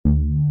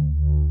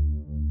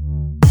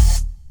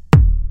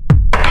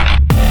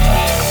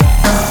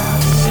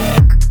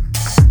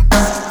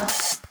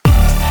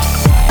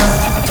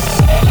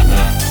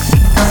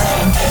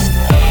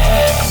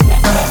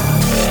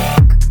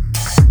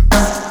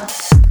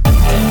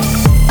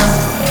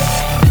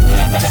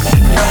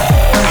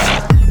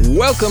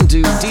Welcome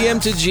to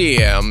DM to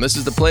GM. This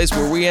is the place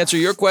where we answer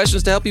your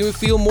questions to help you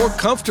feel more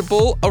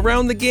comfortable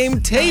around the game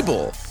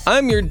table.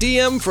 I'm your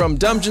DM from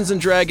Dungeons &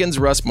 Dragons,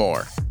 Russ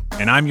Moore.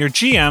 And I'm your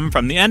GM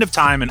from The End of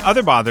Time and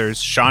Other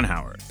Bothers, Sean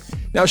Howard.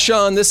 Now,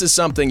 Sean, this is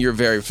something you're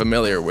very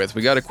familiar with.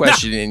 We got a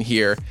question in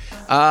here.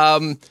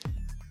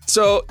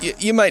 So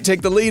you might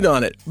take the lead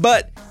on it,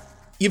 but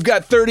you've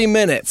got 30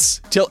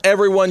 minutes till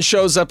everyone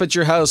shows up at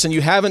your house and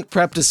you haven't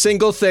prepped a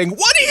single thing.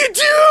 What do you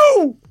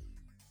do?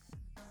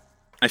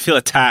 I feel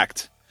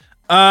attacked.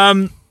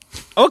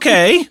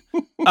 Okay.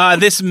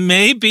 This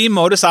may be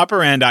modus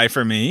operandi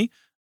for me.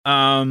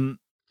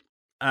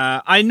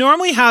 I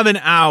normally have an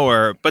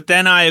hour, but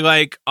then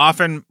I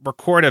often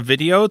record a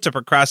video to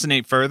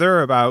procrastinate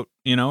further about,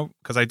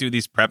 because I do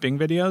these prepping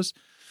videos.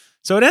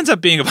 So it ends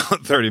up being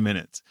about 30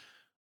 minutes.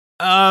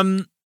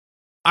 I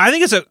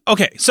think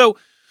okay. So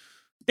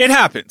it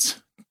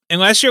happens.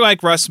 Unless you're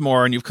like Russ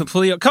Moore and you've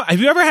completely, have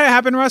you ever had it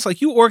happen, Russ?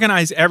 Like you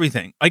organize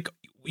everything. Like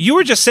you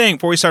were just saying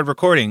before we started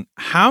recording,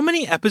 how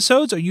many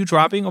episodes are you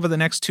dropping over the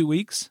next 2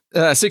 weeks?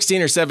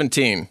 16 or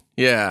 17.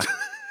 Yeah.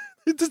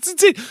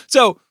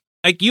 So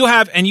you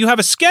have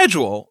a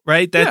schedule,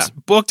 right? That's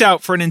booked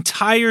out for an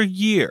entire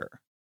year.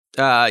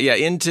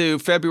 Into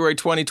February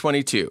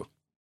 2022.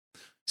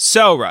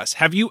 So, Russ,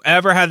 have you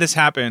ever had this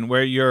happen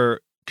where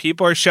your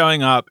people are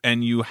showing up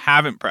and you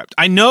haven't prepped?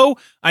 I know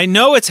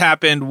it's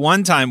happened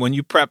one time when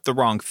you prepped the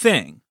wrong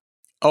thing.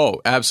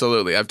 Oh,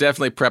 absolutely. I've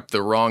definitely prepped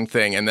the wrong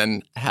thing and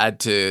then had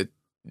to,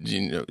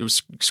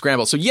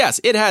 scramble. So yes,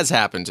 it has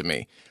happened to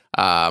me,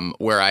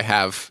 where I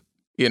have,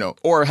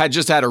 or had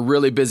just had a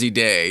really busy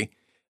day,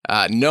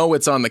 know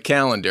it's on the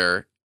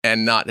calendar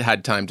and not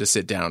had time to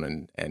sit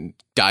down and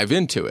dive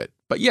into it.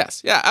 But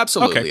yes, yeah,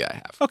 absolutely. Okay. I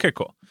have. Okay,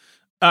 cool.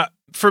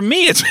 For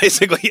me, it's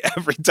basically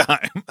every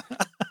time.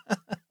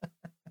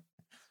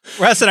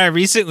 Russ and I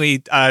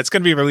recently, it's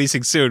going to be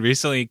releasing soon,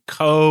 recently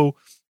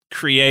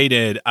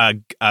co-created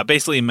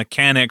basically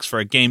mechanics for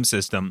a game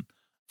system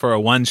for a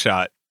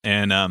one-shot.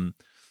 And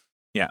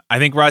I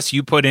think, Russ,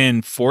 you put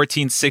in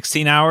 14,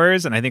 16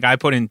 hours, and I think I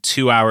put in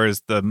 2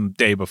 hours the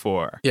day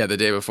before. Yeah, the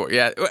day before.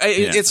 Yeah.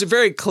 It's a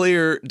very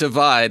clear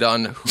divide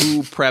on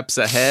who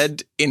preps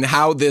ahead in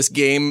how this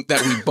game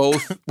that we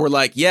both were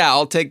like, yeah,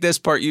 I'll take this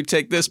part, you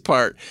take this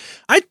part.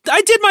 I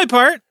did my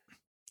part.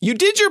 You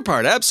did your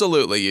part.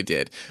 Absolutely, you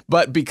did.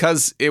 But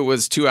because it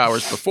was 2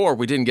 hours before,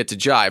 we didn't get to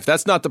jive.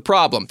 That's not the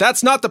problem.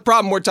 That's not the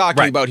problem we're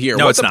talking about here.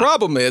 No, what the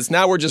problem is,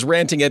 now we're just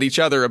ranting at each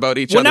other about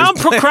each other. Well, now I'm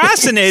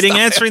procrastinating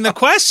answering the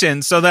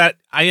question so that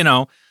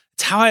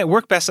it's how I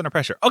work best under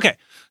pressure. Okay,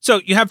 so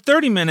you have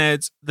 30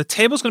 minutes. The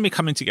table's going to be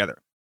coming together.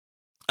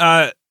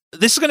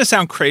 This is going to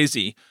sound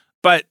crazy,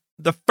 but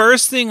the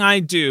first thing I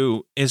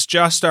do is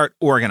just start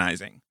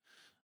organizing.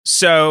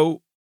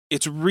 So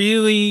it's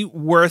really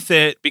worth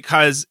it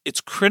because it's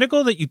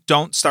critical that you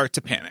don't start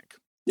to panic.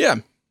 Yeah.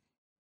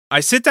 I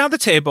sit down at the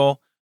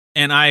table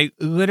and I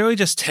literally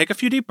just take a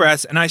few deep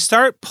breaths and I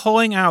start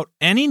pulling out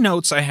any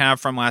notes I have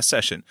from last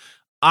session.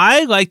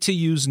 I like to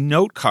use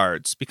note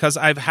cards because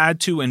I've had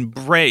to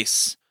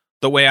embrace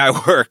the way I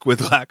work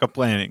with lack of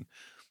planning.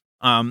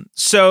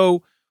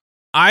 So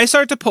I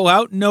start to pull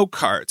out note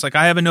cards. Like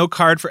I have a note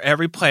card for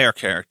every player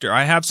character.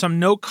 I have some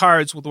note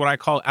cards with what I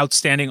call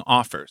outstanding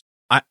offers.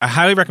 I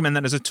highly recommend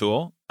that as a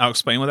tool. I'll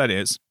explain what that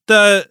is.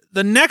 The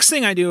next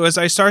thing I do is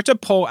I start to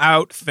pull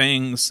out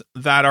things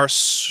that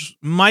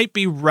might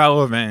be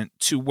relevant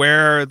to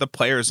where the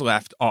players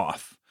left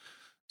off.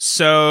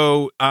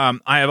 So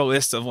I have a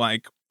list of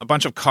a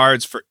bunch of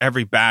cards for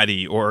every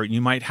baddie, or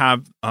you might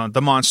have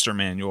the monster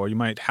manual, or you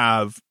might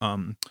have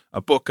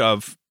a book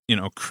of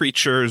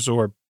creatures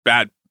or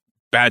bad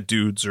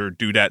dudes or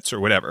dudettes or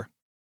whatever.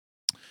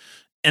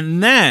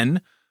 And then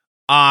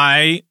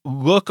I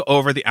look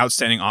over the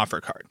outstanding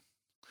offer card.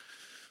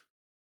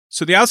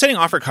 So the outstanding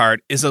offer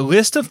card is a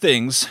list of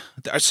things.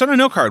 I sort of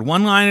note card,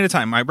 one line at a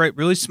time. I write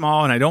really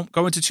small and I don't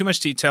go into too much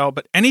detail,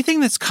 but anything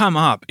that's come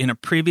up in a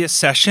previous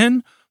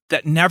session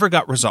that never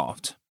got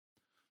resolved.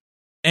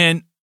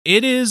 And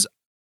it is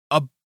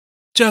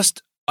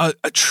just a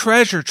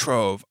treasure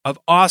trove of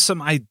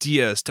awesome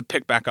ideas to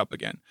pick back up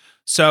again.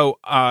 So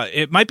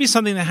it might be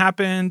something that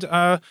happened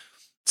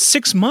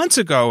 6 months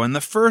ago in the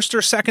first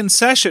or second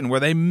session where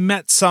they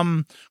met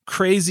some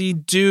crazy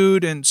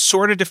dude and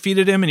sort of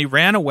defeated him and he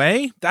ran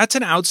away. That's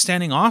an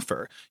outstanding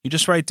offer. You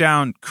just write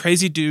down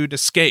crazy dude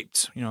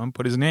escaped, and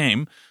put his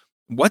name.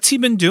 What's he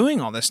been doing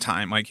all this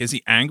time? Is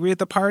he angry at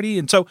the party?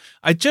 And so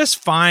I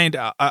just find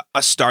a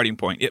starting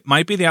point. It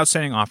might be the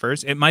outstanding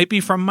offers. It might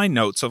be from my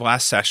notes of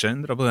last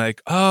session that'll be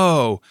like,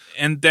 oh,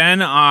 and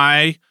then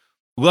I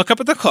look up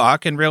at the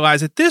clock and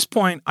realize at this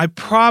point, I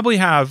probably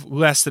have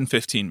less than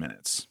 15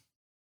 minutes.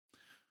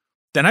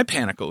 Then I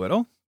panic a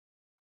little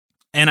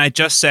and I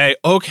just say,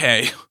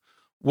 okay,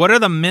 what are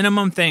the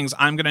minimum things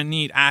I'm going to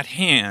need at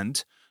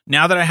hand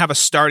now that I have a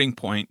starting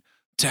point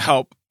to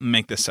help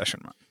make this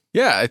session run?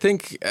 Yeah, I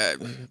think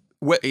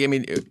I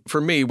mean, for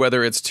me,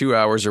 whether it's 2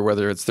 hours or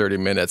whether it's 30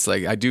 minutes,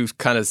 like I do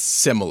kind of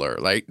similar.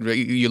 Like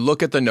you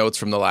look at the notes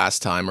from the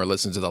last time or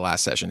listen to the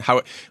last session.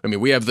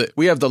 We have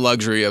the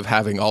luxury of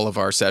having all of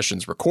our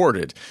sessions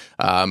recorded.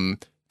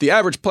 The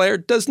average player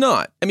does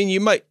not. I mean, you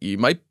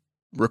might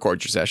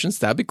record your sessions.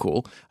 That'd be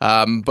cool.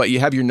 But you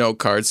have your note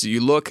cards. So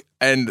you look,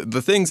 and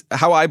the things,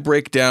 how I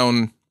break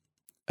down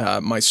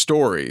my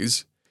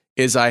stories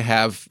is I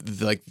have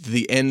like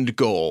the end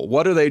goal.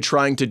 What are they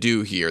trying to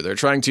do here? They're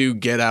trying to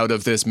get out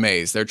of this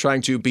maze. They're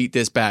trying to beat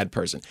this bad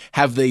person.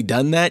 Have they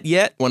done that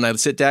yet when I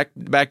sit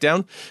back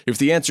down? If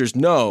the answer is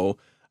no,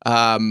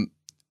 then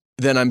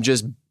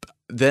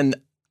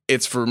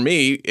it's for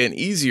me an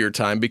easier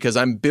time because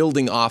I'm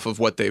building off of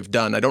what they've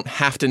done. I don't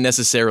have to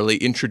necessarily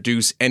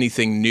introduce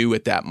anything new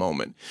at that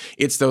moment.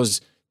 It's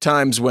those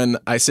times when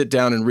I sit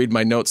down and read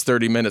my notes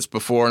 30 minutes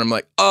before and I'm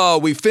like, oh,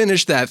 we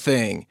finished that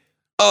thing.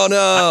 Oh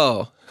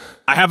no.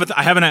 I have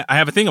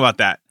a thing about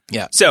that.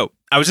 Yeah. So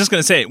I was just going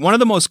to say, one of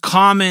the most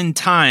common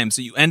times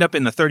that you end up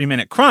in the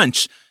 30-minute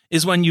crunch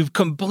is when you've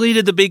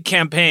completed the big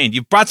campaign.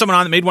 You've brought someone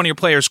on that made one of your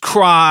players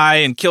cry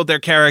and killed their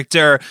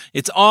character.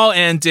 It's all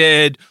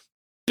ended.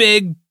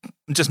 Big,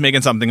 just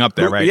making something up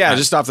there, right? Yeah,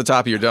 just off the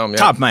top of your dome. Yeah.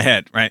 Top of my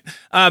head, right?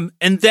 And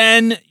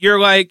then you're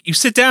like, you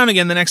sit down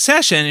again the next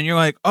session and you're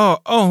like,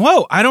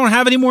 whoa, I don't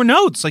have any more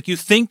notes. Like you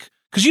think,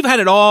 because you've had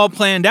it all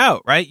planned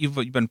out, right? You've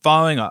been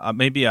following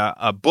maybe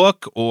a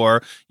book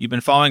or you've been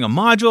following a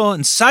module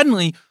and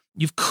suddenly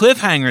you've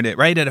cliffhangered it,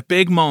 right? At a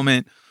big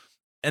moment.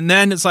 And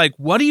then it's like,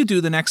 what do you do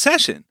the next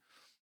session?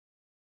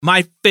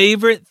 My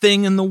favorite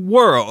thing in the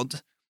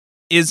world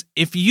is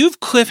if you've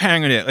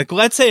cliffhangered it, like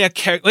let's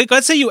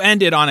say you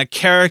ended on a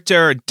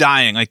character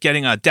dying, like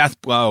getting a death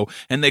blow,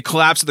 and they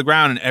collapse to the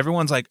ground, and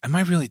everyone's like, "Am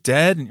I really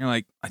dead?" And you're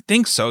like, "I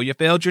think so. You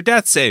failed your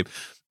death save."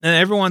 And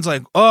everyone's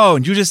like, "Oh,"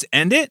 and you just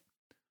end it.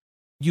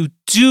 You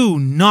do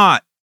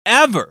not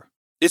ever.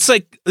 It's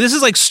like this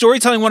is like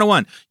storytelling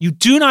 101. You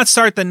do not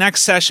start the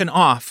next session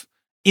off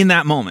in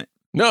that moment.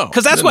 No,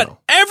 because that's what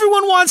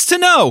everyone wants to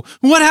know.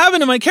 What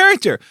happened to my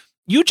character?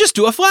 You just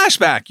do a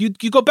flashback. You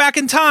go back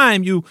in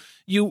time. You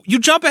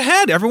jump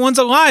ahead. Everyone's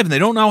alive and they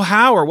don't know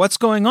how or what's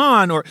going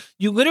on, or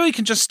you literally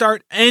can just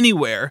start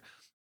anywhere.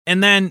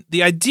 And then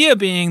the idea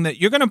being that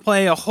you're going to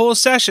play a whole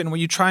session where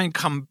you try and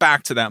come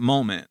back to that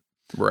moment.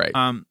 Right.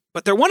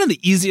 But they're one of the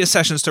easiest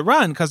sessions to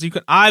run because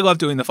I love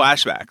doing the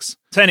flashbacks.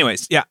 So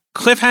anyways, yeah,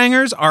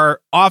 cliffhangers are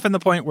often the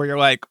point where you're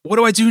like, what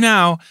do I do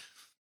now?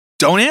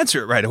 Don't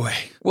answer it right away.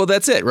 Well,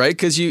 that's it, right?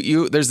 Because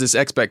there's this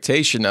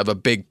expectation of a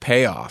big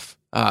payoff.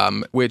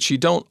 Which you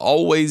don't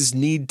always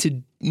need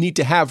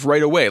to have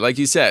right away. Like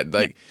you said,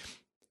 like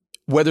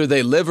whether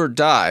they live or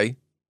die,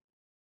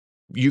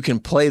 you can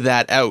play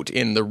that out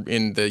in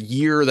the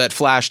year that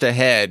flashed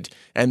ahead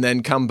and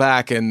then come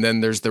back and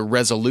then there's the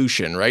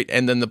resolution, right?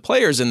 And then the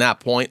players in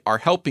that point are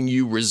helping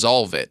you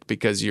resolve it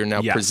because you're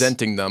now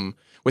presenting them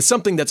with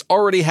something that's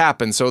already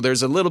happened. So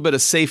there's a little bit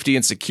of safety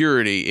and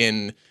security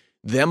in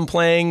them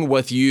playing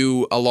with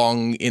you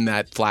along in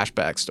that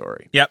flashback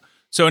story. Yep.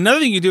 So another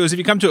thing you do is if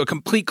you come to a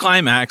complete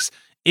climax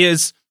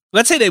is,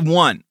 let's say they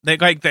won.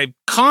 They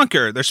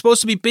conquer. They're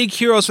supposed to be big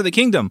heroes for the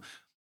kingdom.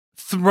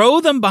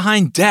 Throw them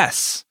behind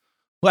desks.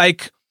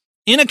 Like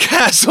in a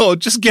castle,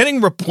 just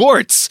getting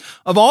reports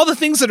of all the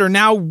things that are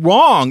now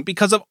wrong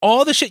because of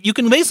all the shit. You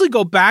can basically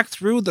go back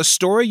through the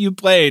story you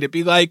played and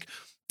be like,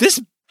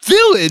 this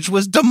village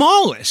was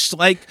demolished.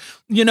 Like,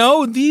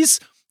 these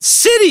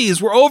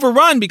cities were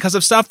overrun because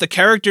of stuff the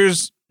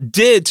characters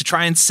did to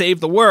try and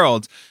save the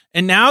world.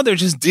 And now they're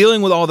just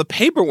dealing with all the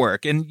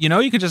paperwork and,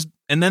 you could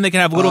and then they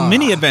can have little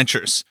mini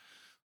adventures,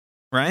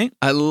 right?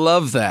 I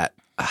love that.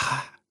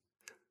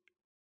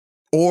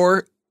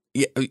 Or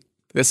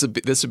this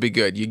would be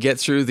good. You get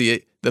through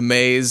the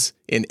maze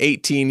in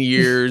 18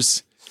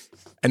 years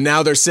and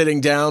now they're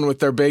sitting down with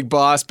their big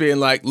boss being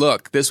like,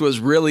 look, this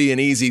was really an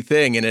easy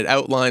thing. And it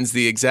outlines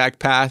the exact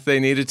path they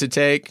needed to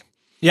take.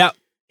 Yeah.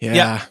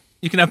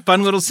 You can have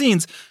fun little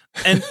scenes.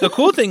 And the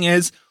cool thing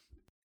is,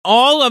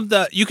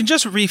 you can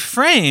just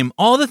reframe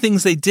all the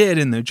things they did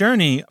in their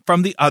journey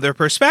from the other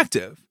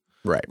perspective.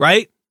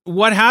 Right?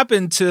 What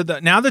happened to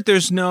now that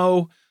there's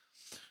no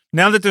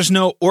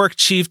orc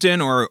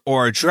chieftain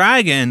or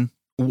dragon,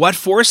 what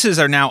forces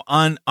are now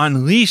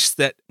unleashed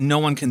that no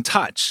one can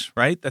touch,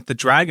 right? That the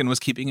dragon was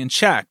keeping in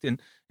check.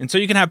 And so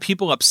you can have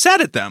people upset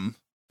at them.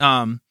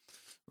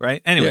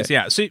 Right? Anyways,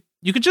 yeah. So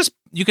you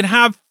can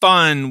have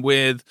fun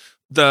with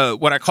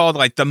what I call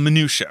like the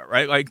minutia,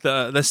 right? Like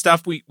the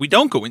stuff we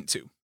don't go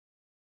into.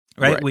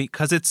 Right?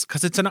 Because it's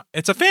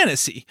a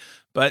fantasy,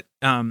 but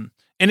and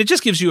it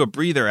just gives you a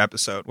breather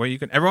episode where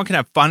everyone can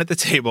have fun at the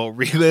table,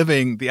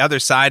 reliving the other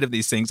side of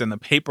these things and the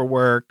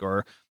paperwork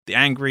or the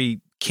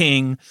angry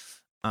king,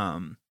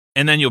 and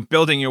then you're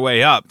building your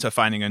way up to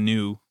finding a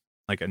new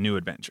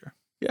adventure.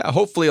 Yeah,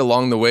 hopefully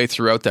along the way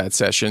throughout that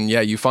session,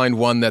 you find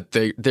one that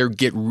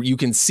you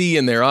can see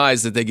in their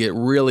eyes that they get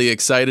really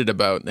excited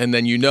about, and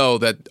then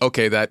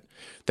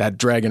that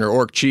dragon or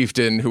orc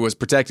chieftain who was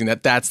protecting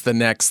that's the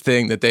next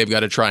thing that they've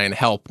got to try and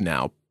help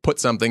now put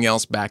something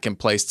else back in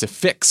place to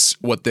fix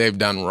what they've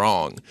done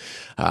wrong,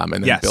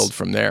 and then build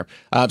from there.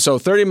 So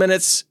 30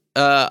 minutes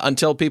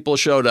until people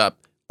showed up.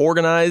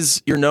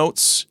 Organize your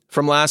notes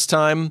from last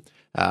time.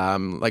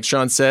 Like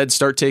Sean said,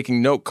 start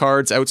taking note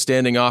cards,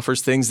 outstanding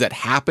offers, things that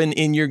happen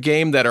in your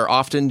game that are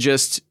often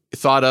just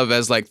thought of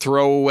as like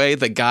throwaway.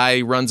 The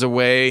guy runs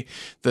away,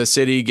 the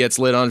city gets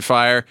lit on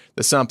fire,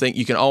 the something.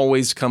 You can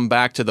always come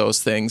back to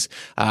those things.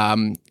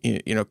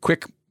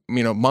 Quick,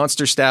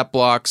 monster stat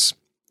blocks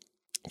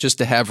just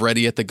to have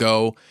ready at the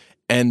go.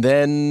 And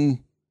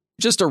then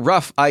just a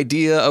rough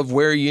idea of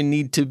where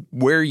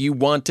you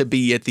want to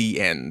be at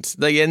the end.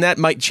 And that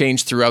might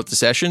change throughout the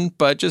session,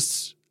 but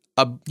just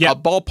a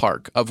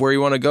ballpark of where you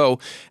want to go.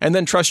 And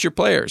then trust your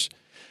players.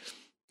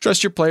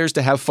 Trust your players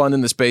to have fun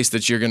in the space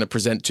that you're going to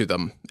present to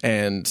them,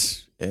 and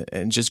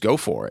just go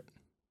for it.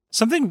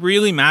 Something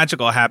really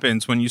magical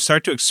happens when you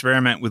start to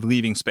experiment with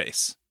leaving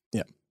space.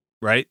 Yeah.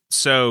 Right?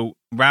 So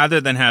rather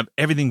than have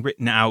everything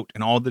written out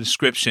and all the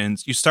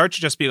descriptions, you start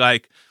to just be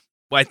like,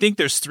 well, I think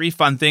there's 3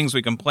 fun things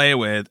we can play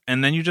with,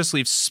 and then you just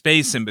leave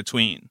space in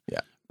between.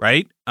 Yeah.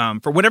 Right?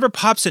 For whatever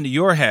pops into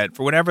your head,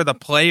 for whatever the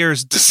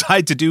players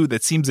decide to do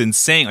that seems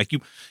insane. Like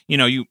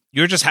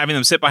you're just having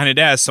them sit behind a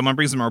desk, someone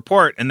brings them a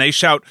report and they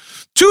shout,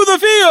 "To the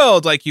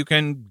field!" Like you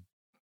can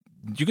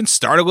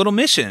start a little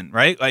mission,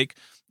 right? Like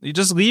you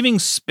just leaving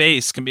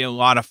space can be a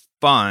lot of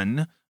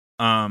fun.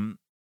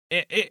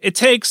 It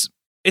takes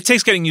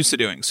getting used to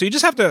doing. So you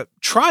just have to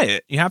try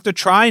it. You have to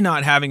try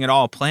not having it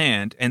all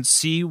planned and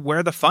see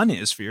where the fun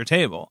is for your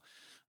table.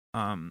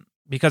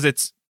 Because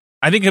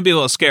I think it can be a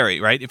little scary,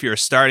 right? If you're a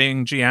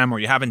starting GM or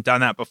you haven't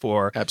done that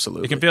before.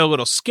 Absolutely. It can feel a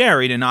little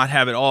scary to not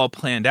have it all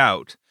planned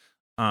out.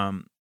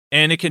 And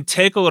it can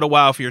take a little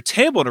while for your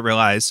table to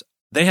realize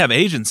they have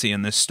agency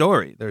in this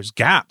story. There's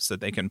gaps that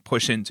they can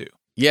push into.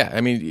 Yeah. I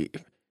mean,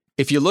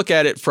 if you look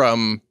at it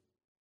from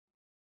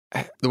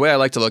the way I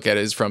like to look at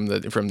it is from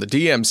the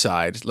DM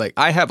side, like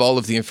I have all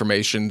of the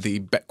information the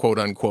quote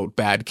unquote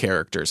bad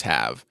characters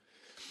have.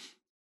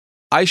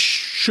 I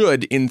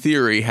should, in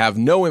theory, have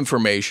no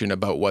information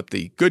about what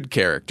the good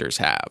characters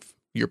have,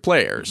 your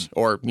players,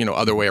 or,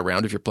 other way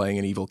around if you're playing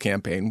an evil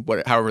campaign,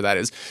 however that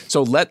is.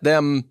 So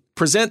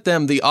present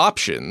them the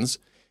options,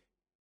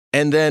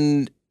 and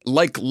then,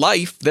 like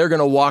life, they're going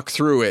to walk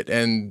through it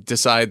and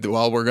decide,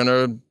 well, we're going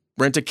to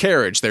rent a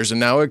carriage. There's you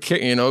got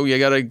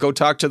to go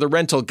talk to the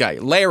rental guy.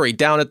 Larry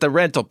down at the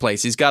rental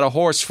place. He's got a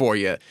horse for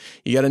you.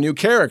 You got a new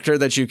character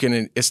that you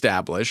can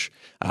establish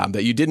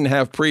that you didn't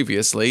have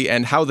previously,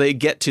 and how they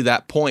get to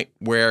that point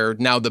where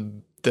now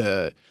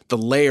the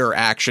layer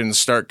actions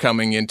start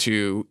coming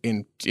into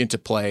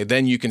play.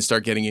 Then you can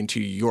start getting into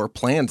your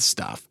planned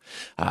stuff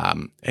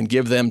and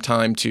give them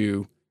time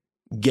to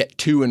get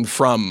to and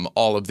from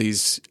all of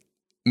these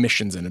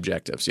missions and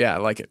objectives. Yeah, I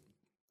like it.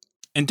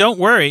 And don't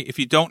worry if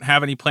you don't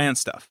have any planned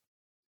stuff.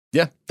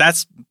 Yeah.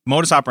 That's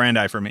modus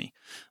operandi for me.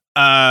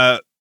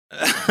 But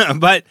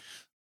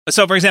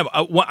so, for example,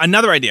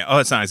 another idea. Oh,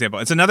 it's not an example.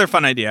 It's another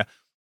fun idea.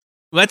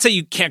 Let's say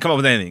you can't come up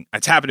with anything.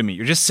 It's happened to me.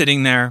 You're just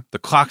sitting there. The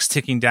clock's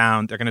ticking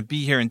down. They're going to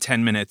be here in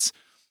 10 minutes.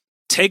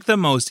 Take the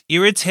most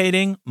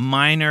irritating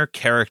minor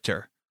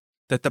character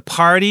that the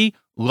party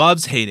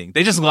loves hating.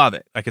 They just love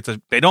it. Like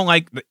they don't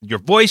like your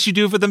voice you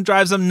do for them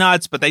drives them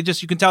nuts, but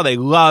you can tell they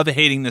love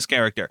hating this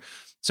character.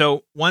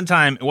 So one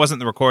time, it wasn't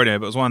the recorded,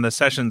 but it was one of the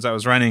sessions I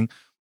was running.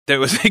 They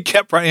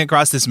kept running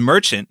across this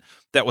merchant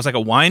that was like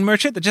a wine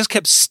merchant that just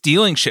kept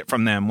stealing shit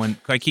from them. When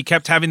like he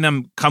kept having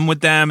them come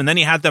with them, and then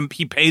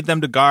he paid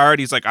them to guard.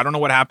 He's like, I don't know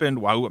what happened.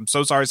 Wow, I'm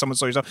so sorry. Someone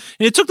stole your stuff.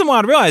 And it took them a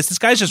while to realize this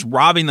guy's just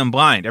robbing them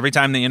blind every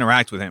time they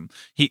interact with him.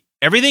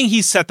 Everything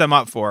he set them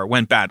up for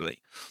went badly.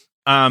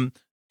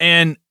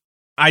 And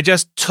I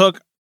just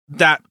took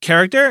that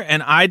character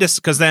and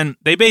because then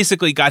they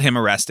basically got him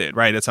arrested,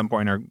 right, at some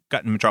point, or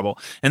got him in trouble.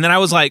 And then I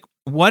was like,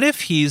 what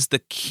if he's the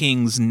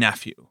king's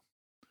nephew?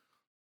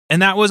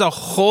 And that was a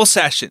whole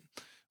session,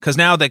 because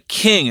now the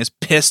king is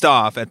pissed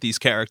off at these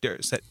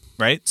characters,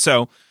 right?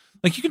 So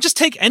like you can just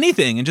take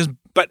anything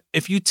but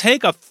if you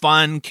take a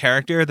fun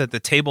character that the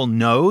table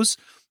knows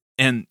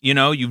and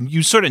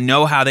you sort of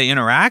know how they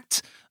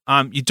interact,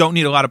 you don't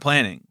need a lot of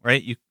planning,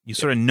 right? You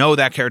sort of know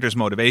that character's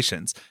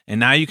motivations, and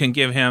now you can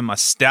give him a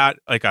stat,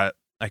 like a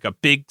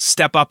big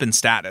step up in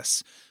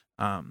status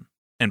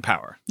and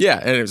power. Yeah,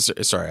 and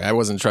sorry, I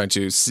wasn't trying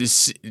to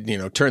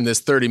turn this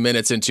 30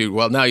 minutes into,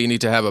 well, now you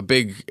need to have a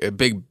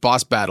big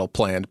boss battle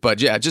planned,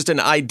 but yeah, just an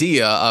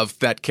idea of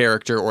that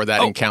character or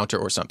that encounter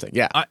or something.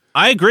 Yeah,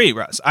 I agree,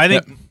 Russ. I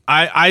think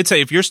I'd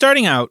say if you're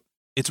starting out,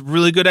 it's a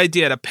really good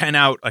idea to pen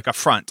out like a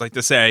front, like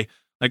to say,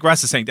 like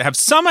Russ is saying, to have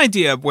some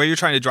idea of where you're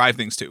trying to drive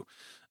things to.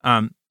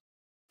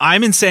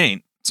 I'm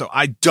insane, so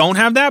I don't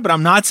have that, but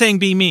I'm not saying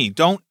be me.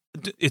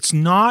 It's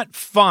not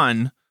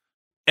fun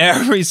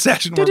every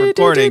session we're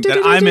recording that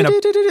I'm in a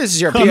panic. This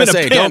is your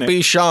PSA. Don't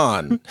be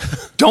Sean.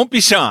 Don't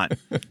be Sean.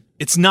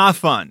 It's not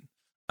fun.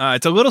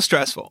 It's a little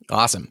stressful.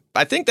 Awesome.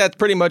 I think that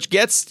pretty much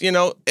gets,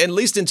 at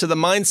least into the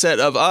mindset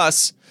of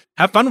us.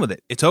 Have fun with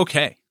it. It's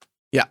okay.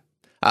 Yeah.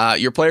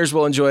 Your players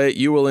will enjoy it.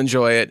 You will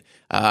enjoy it.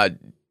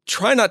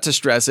 try not to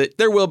stress it.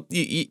 There will,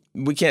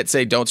 we can't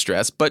say don't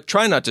stress, but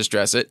try not to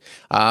stress it.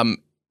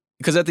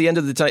 Because at the end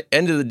of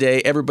the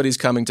day, everybody's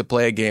coming to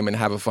play a game and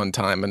have a fun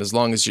time. And as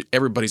long as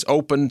everybody's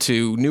open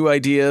to new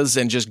ideas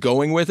and just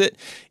going with it,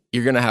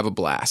 you're going to have a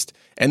blast.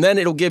 And then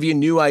it'll give you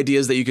new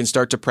ideas that you can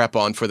start to prep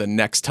on for the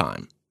next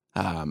time,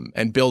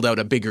 and build out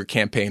a bigger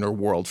campaign or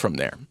world from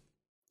there.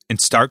 And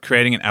start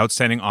creating an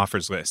outstanding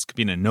offers list. Could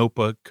be in a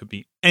notebook, could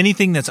be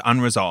anything that's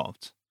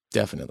unresolved.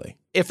 Definitely.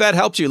 If that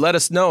helped you, let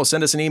us know.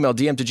 Send us an email,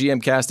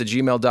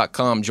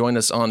 dm2gmcast@gmail.com. Join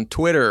us on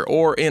Twitter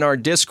or in our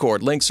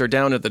Discord. Links are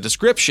down at the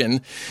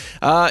description.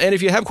 And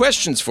if you have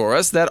questions for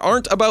us that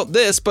aren't about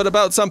this, but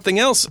about something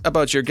else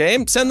about your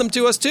game, send them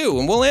to us too,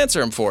 and we'll answer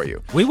them for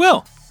you. We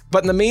will.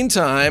 But in the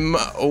meantime,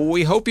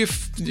 we hope you...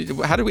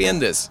 how do we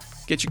end this?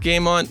 Get your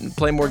game on and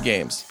play more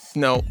games.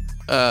 No.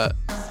 Yeah,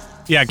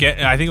 I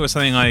think it was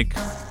something like,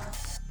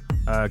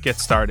 get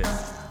started.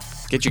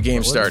 Get your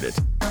game started.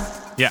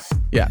 Yeah.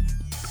 Yeah.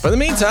 But in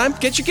the meantime,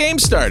 get your game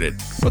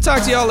started. We'll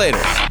talk to y'all later.